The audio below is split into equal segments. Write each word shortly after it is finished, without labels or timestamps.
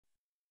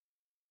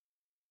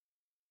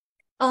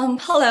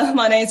Hello,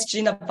 my name is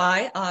Gina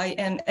Bai. I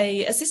am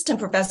an assistant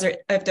professor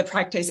of the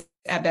practice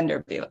at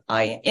Vanderbilt.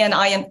 I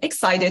am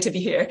excited to be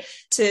here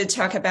to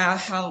talk about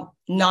how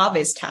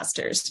novice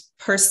testers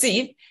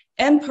perceive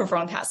and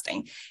perform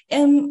testing.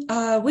 And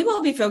we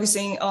will be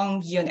focusing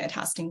on unit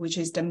testing, which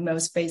is the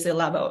most basic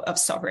level of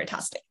software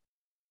testing.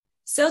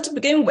 So to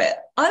begin with,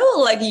 I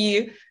would like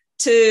you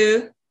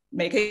to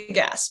make a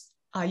guess.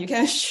 You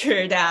can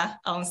share that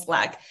on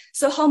Slack.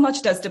 So how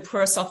much does the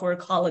poor software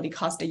quality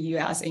cost the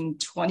US in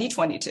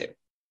 2022?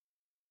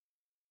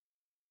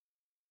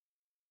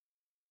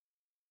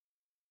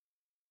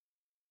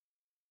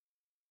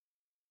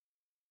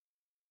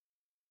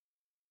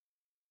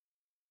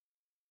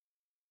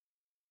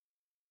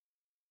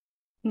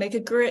 Make a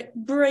great,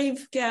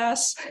 brave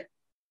guess.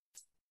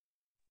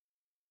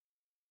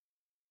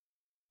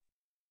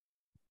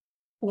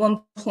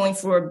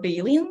 1.4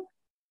 billion?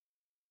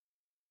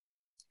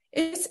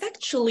 It's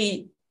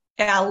actually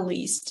at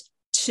least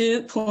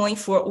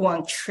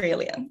 2.41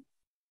 trillion.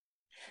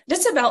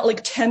 That's about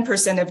like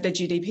 10% of the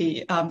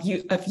GDP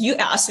of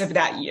US of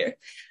that year.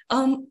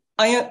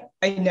 I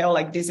know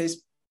like this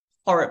is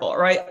horrible,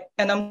 right?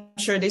 And I'm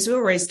sure this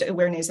will raise the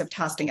awareness of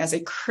testing as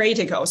a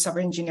critical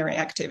software engineering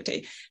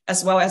activity,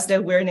 as well as the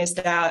awareness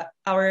that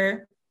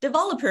our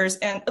developers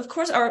and of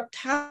course our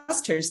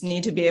testers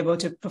need to be able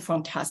to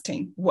perform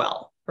testing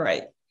well,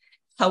 right?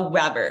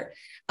 However,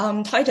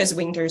 Titus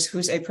Winters,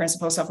 who's a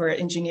principal software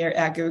engineer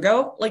at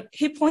Google,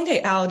 he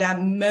pointed out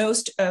that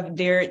most of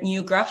their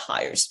new grad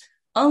hires,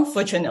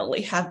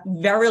 unfortunately, have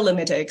very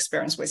limited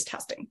experience with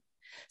testing.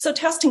 So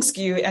testing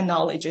skill and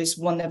knowledge is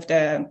one of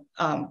the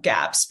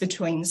gaps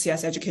between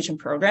CS education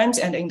programs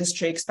and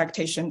industry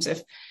expectations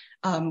of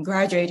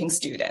graduating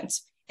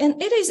students. And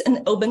it is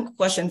an open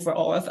question for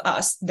all of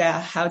us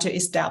that how to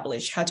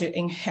establish, how to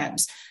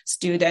enhance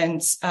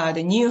students,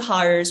 the new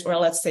hires, or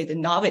let's say the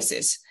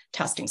novices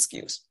testing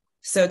skills.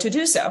 So to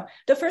do so,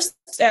 the first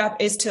step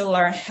is to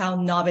learn how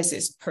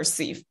novices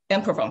perceive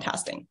and perform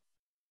testing.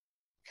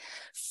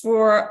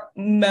 For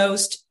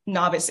most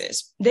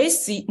novices, they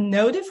see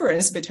no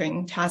difference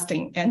between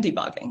testing and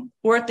debugging,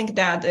 or think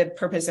that the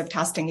purpose of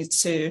testing is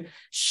to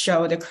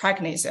show the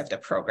correctness of the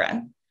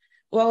program.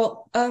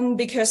 Well,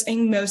 because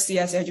in most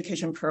CS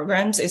education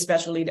programs,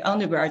 especially the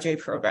undergraduate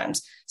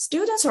programs,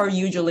 students are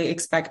usually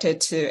expected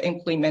to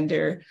implement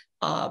their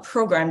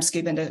programs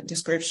given the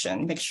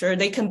description, make sure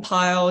they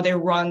compile, they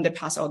run, they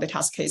pass all the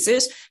test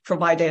cases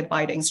provided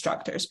by the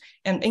instructors.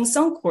 And in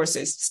some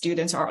courses,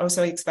 students are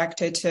also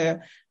expected to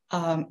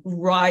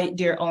write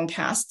their own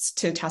tests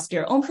to test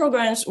their own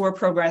programs or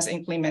programs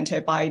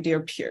implemented by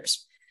their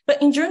peers. But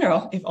in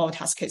general, if all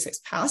test cases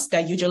pass,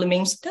 that usually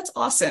means that's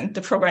awesome.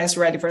 The program is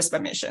ready for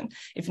submission.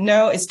 If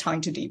no, it's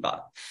time to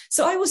debug.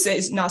 So I would say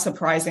it's not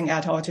surprising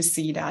at all to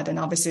see that the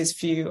novices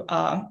feel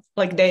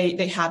like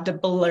they have the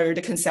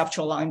blurred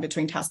conceptual line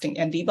between testing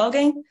and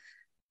debugging.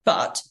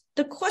 But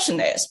the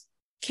question is,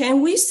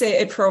 can we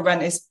say a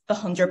program is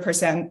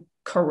 100%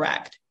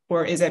 correct,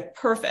 or is it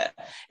perfect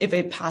if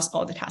it passed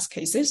all the test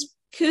cases?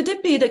 Could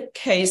it be the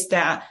case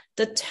that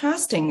the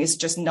testing is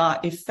just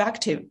not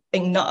effective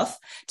enough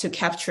to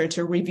capture,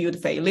 to review the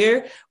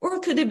failure? Or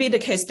could it be the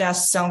case that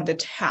some of the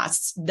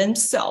tests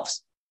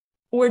themselves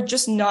were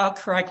just not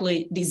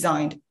correctly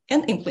designed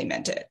and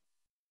implemented?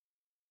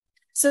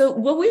 So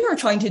what we are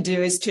trying to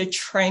do is to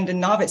train the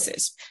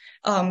novices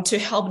to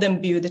help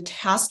them build the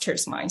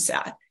tester's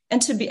mindset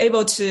and to be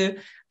able to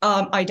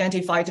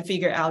identify to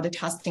figure out the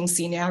testing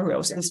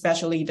scenarios,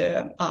 especially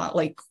the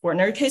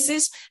corner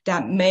cases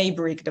that may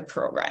break the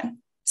program.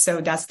 So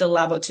that's the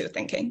level 2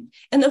 thinking.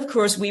 And of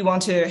course, we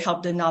want to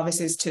help the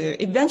novices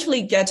to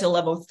eventually get to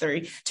level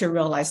 3 to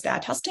realize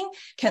that testing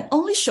can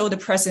only show the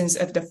presence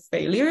of the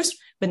failures,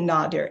 but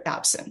not their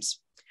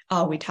absence.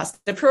 We test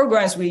the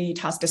programs, we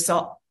test the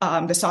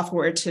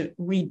software to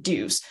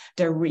reduce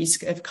the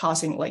risk of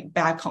causing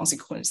bad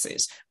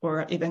consequences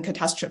or even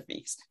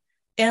catastrophes.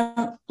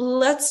 And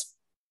let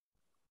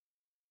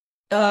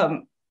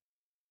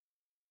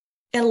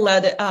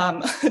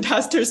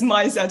testers'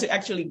 mindset to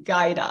actually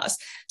guide us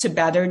to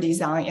better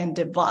design and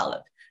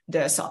develop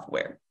the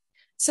software.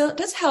 So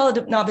that's how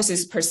the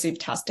novices perceive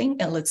testing,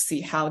 and let's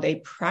see how they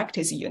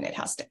practice unit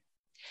testing.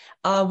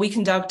 We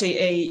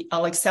conducted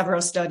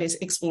several studies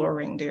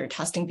exploring their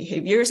testing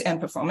behaviors and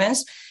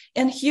performance,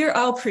 and here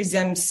I'll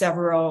present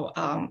several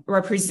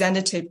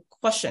representative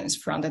questions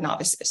from the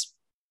novices.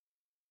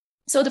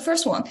 So the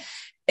first one.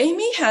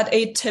 Amy had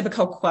a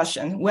typical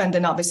question when the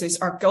novices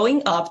are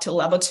going up to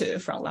level 2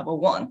 from level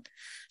 1.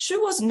 She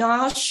was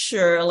not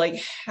sure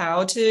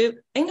how to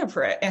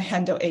interpret and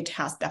handle a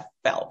test that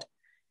failed.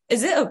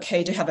 Is it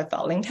okay to have a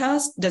failing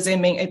test? Does it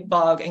mean a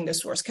bug in the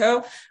source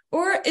code,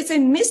 or is it a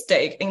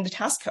mistake in the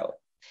test code?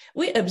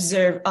 We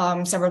observed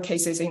several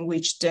cases in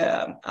which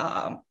the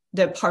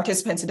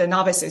participants, the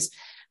novices,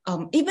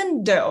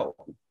 even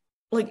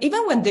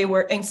when they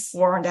were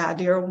informed that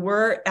there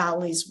were at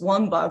least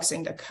one bug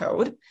in the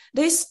code,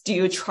 they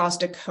still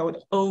trust the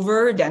code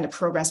over than the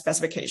program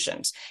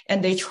specifications,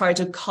 and they try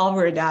to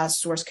cover that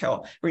source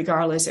code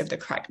regardless of the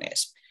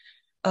correctness.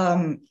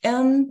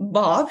 And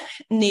Bob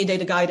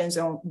needed guidance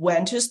on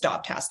when to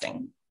stop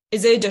testing.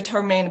 Is it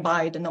determined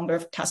by the number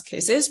of test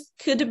cases?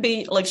 Could it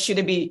be like, should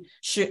it be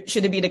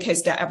the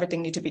case that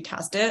everything needs to be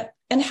tested?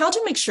 And how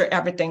to make sure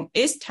everything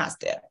is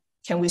tested?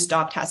 Can we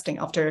stop testing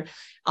after,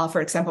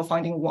 for example,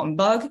 finding one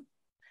bug?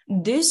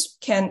 This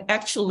can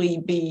actually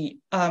be,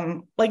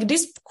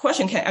 this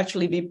question can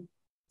actually be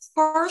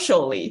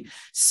partially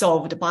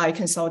solved by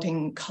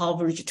consulting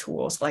coverage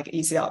tools like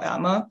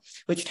ECL-EMA,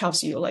 which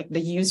tells you like the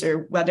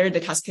user whether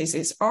the test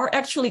cases are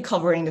actually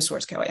covering the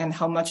source code and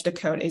how much the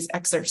code is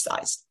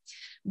exercised.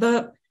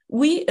 But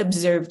we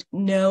observed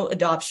no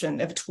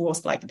adoption of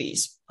tools like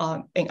these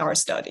in our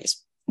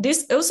studies.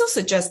 This also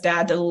suggests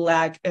that the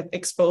lack of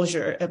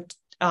exposure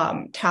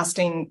of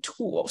testing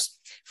tools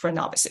for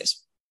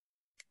novices.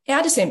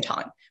 At the same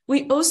time,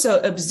 we also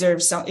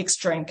observed some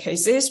extreme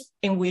cases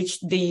in which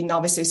the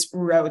novices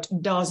wrote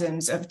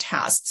dozens of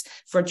tests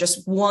for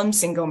just one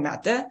single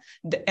method,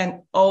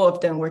 and all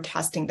of them were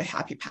testing the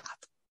happy path.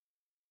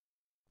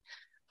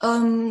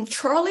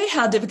 Charlie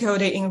had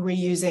difficulty in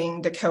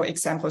reusing the code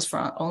examples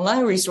from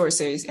online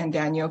resources, and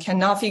Daniel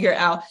cannot figure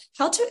out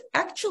how to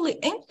actually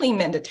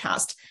implement the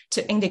test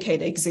to indicate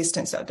the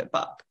existence of the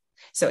bug.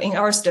 So in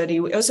our study,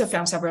 we also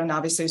found several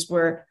novices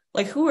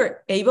who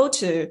were able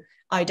to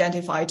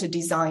identify to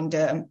design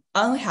the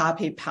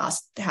unhappy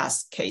path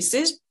test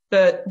cases,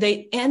 but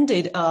they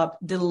ended up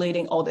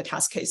deleting all the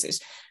test cases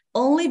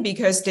only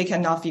because they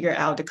cannot figure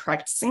out the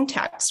correct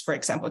syntax, for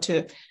example,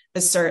 to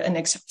assert an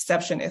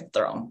exception if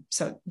thrown.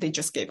 So they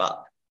just gave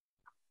up.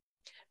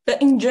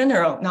 But in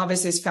general,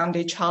 novices found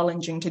it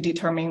challenging to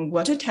determine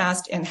what to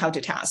test and how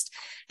to test.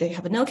 They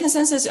have no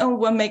consensus on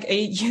what make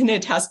a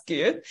unit test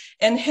good,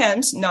 and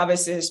hence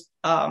novices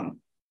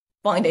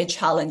find it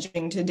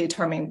challenging to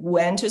determine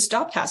when to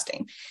stop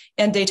testing,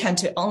 and they tend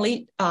to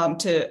only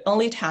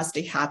test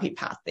the happy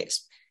path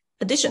things.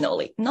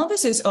 Additionally,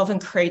 novices often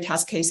create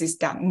test cases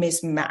that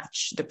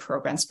mismatch the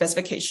program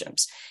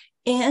specifications,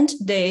 and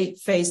they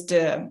face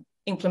the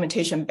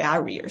implementation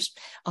barriers.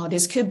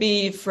 This could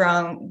be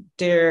from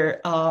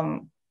their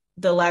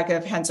the lack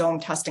of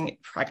hands-on testing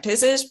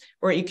practices,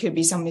 or it could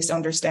be some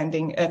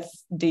misunderstanding of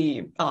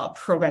the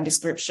program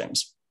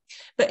descriptions.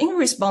 But in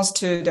response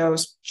to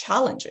those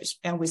challenges,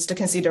 and with the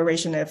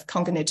consideration of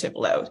cognitive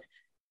load,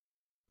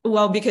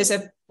 well, because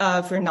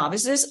for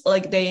novices,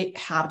 they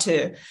have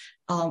to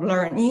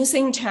learn new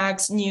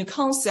syntax, new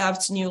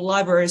concepts, new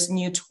libraries,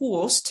 new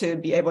tools to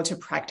be able to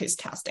practice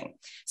testing.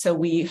 So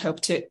we hope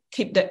to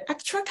keep the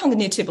extra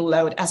cognitive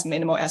load as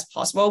minimal as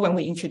possible when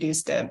we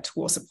introduce the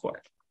tool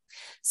support.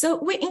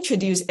 So we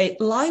introduced a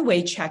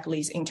lightweight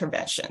checklist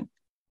intervention.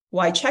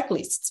 Why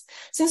checklists?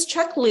 Since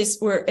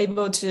checklists were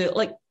able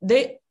to,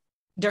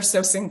 they're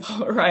so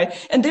simple, right?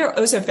 And they're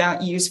also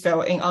found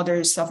useful in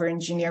other software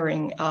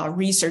engineering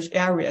research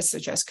areas,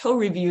 such as code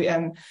review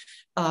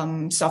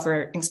and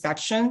software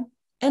inspection.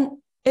 And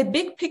a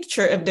big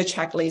picture of the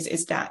checklist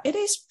is that it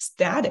is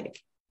static,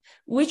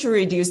 which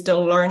reduces the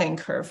learning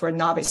curve for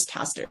novice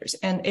testers.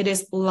 And it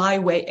is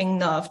lightweight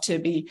enough to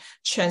be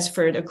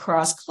transferred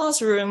across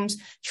classrooms,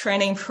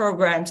 training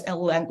programs, and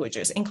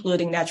languages,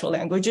 including natural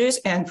languages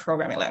and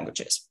programming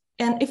languages.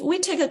 And if we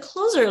take a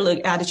closer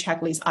look at the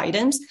checklist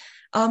items,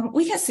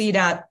 we can see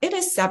that it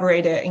is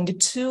separated into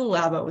two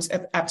levels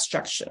of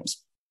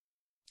abstractions,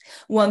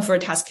 one for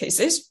test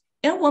cases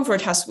and one for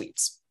test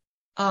suites.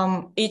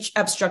 Each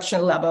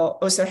abstraction level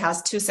also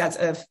has two sets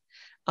of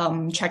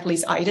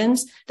checklist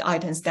items, the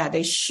items that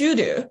they should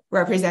do,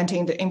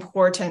 representing the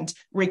important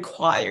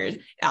required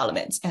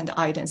elements, and the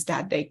items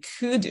that they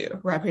could do,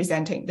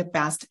 representing the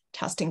best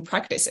testing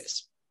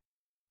practices.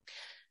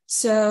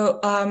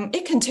 So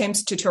it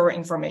contains tutorial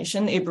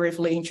information. It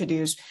briefly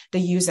introduces the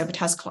use of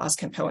test class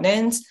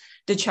components.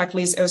 The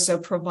checklist also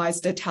provides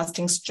the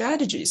testing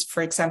strategies,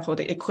 for example,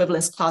 the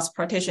equivalence class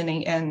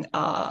partitioning and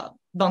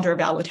boundary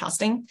value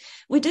testing.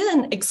 We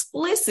didn't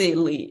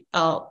explicitly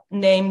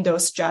name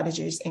those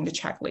strategies in the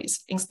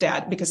checklist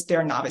instead, because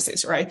they're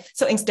novices, right?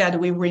 So instead,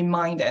 we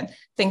remind them,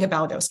 think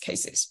about those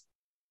cases.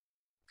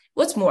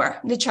 What's more,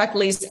 the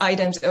checklist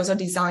items also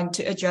designed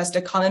to address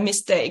the common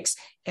mistakes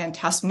and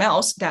test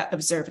melts that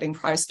observed in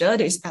prior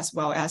studies, as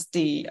well as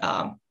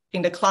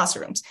in the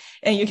classrooms.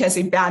 And you can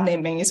see bad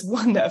naming is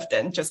one of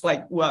them, just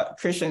like what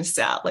Christian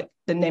said,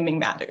 the naming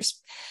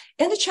matters.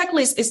 And the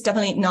checklist is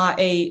definitely not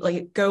a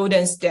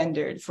golden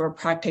standard for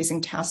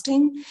practicing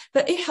testing,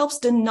 but it helps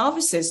the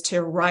novices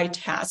to write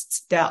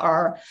tests that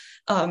are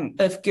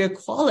of good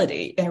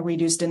quality and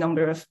reduce the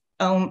number of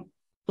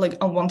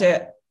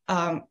unwanted,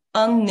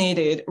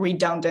 unneeded,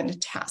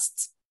 redundant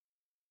tests.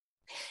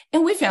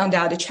 And we found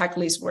out the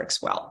checklist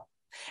works well,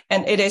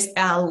 and it is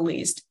at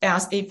least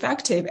as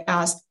effective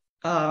as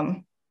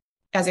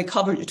a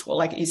coverage tool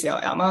like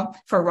ECL-EMA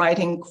for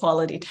writing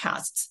quality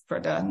tests for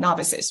the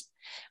novices,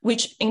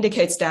 which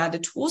indicates that the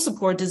tool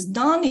support does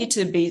not need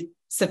to be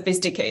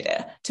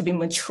sophisticated, to be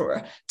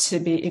mature, to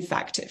be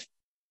effective.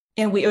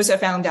 And we also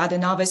found that the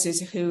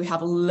novices who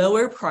have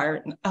lower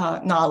prior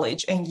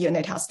knowledge in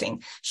unit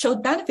testing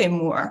should benefit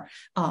more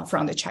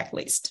from the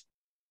checklist.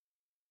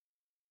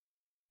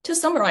 To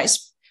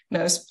summarize,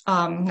 most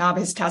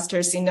novice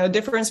testers see no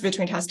difference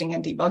between testing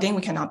and debugging.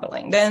 We cannot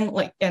blame them,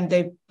 and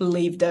they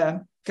believe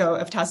the goal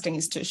of testing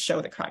is to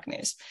show the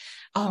correctness.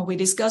 We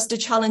discussed the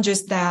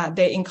challenges that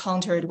they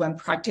encountered when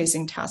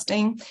practicing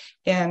testing,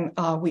 and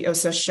we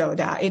also show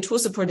that a tool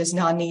support does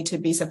not need to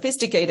be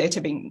sophisticated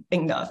to be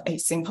enough. A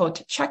simple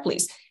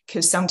checklist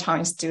could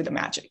sometimes do the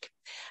magic.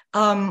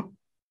 And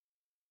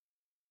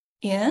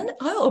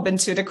I'll open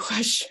to the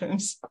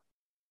questions.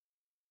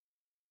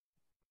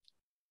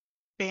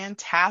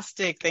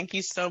 Fantastic. Thank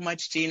you so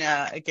much,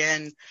 Gina.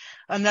 Again,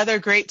 another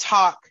great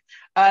talk.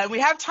 We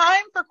have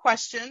time for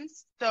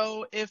questions.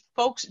 So if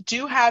folks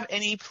do have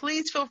any,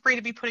 please feel free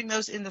to be putting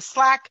those in the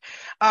Slack.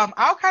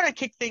 I'll kind of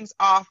kick things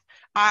off.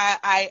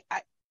 I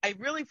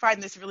really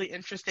find this really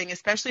interesting,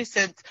 especially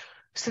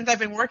since I've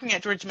been working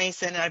at George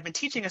Mason and I've been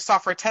teaching a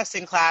software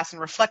testing class and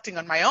reflecting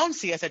on my own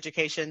CS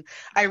education.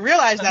 I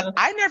realized that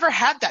I never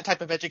had that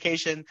type of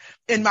education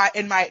in my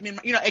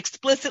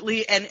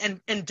explicitly and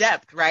in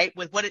depth, right?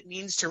 With what it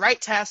means to write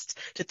tests,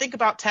 to think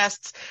about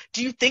tests.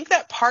 Do you think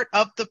that part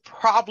of the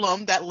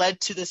problem that led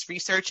to this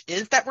research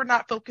is that we're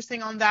not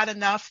focusing on that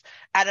enough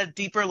at a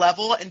deeper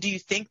level? And do you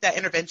think that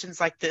interventions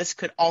like this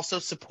could also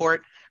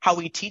support how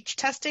we teach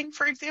testing,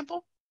 for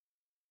example?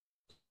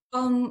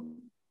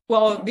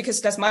 Well,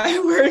 because that's my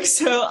work,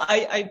 so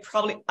I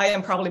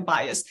am probably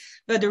biased.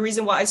 But the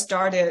reason why I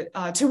started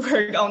to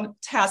work on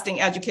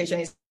testing education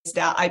is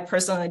that I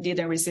personally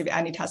didn't receive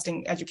any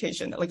testing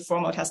education, like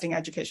formal testing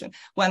education,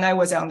 when I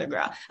was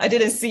undergrad. I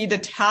didn't see the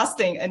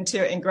testing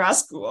until in grad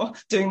school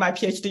doing my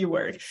PhD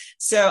work.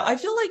 So I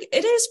feel like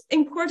it is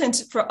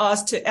important for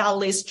us to at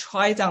least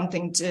try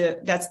something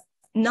that's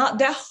not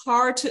that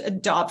hard to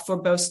adopt for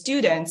both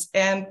students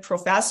and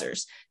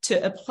professors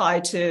to apply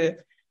to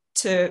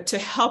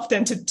help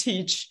them to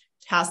teach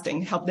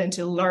testing, help them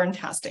to learn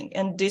testing.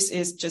 And this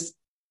is just,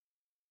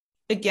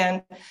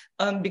 again,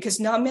 because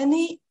not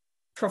many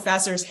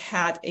professors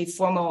had a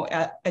formal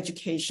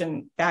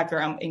education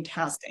background in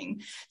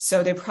testing.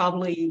 So they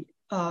probably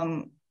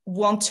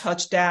won't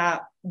touch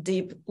that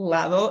deep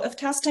level of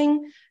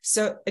testing.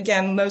 So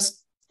again,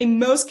 in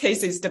most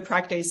cases, the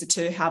practice is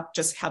to have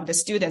the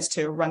students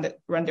to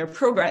run their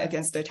program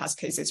against the test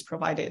cases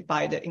provided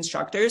by the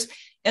instructors.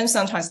 And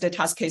sometimes the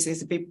test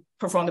cases be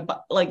provided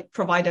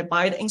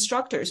by the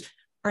instructors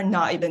are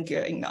not even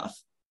good enough.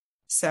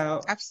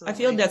 So absolutely. I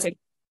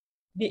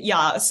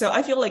feel so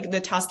I feel like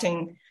the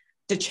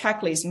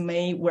checklist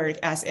may work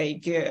as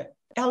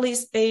at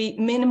least a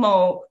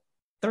minimal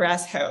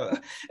threshold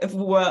of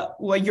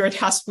what your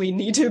task we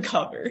need to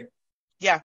cover.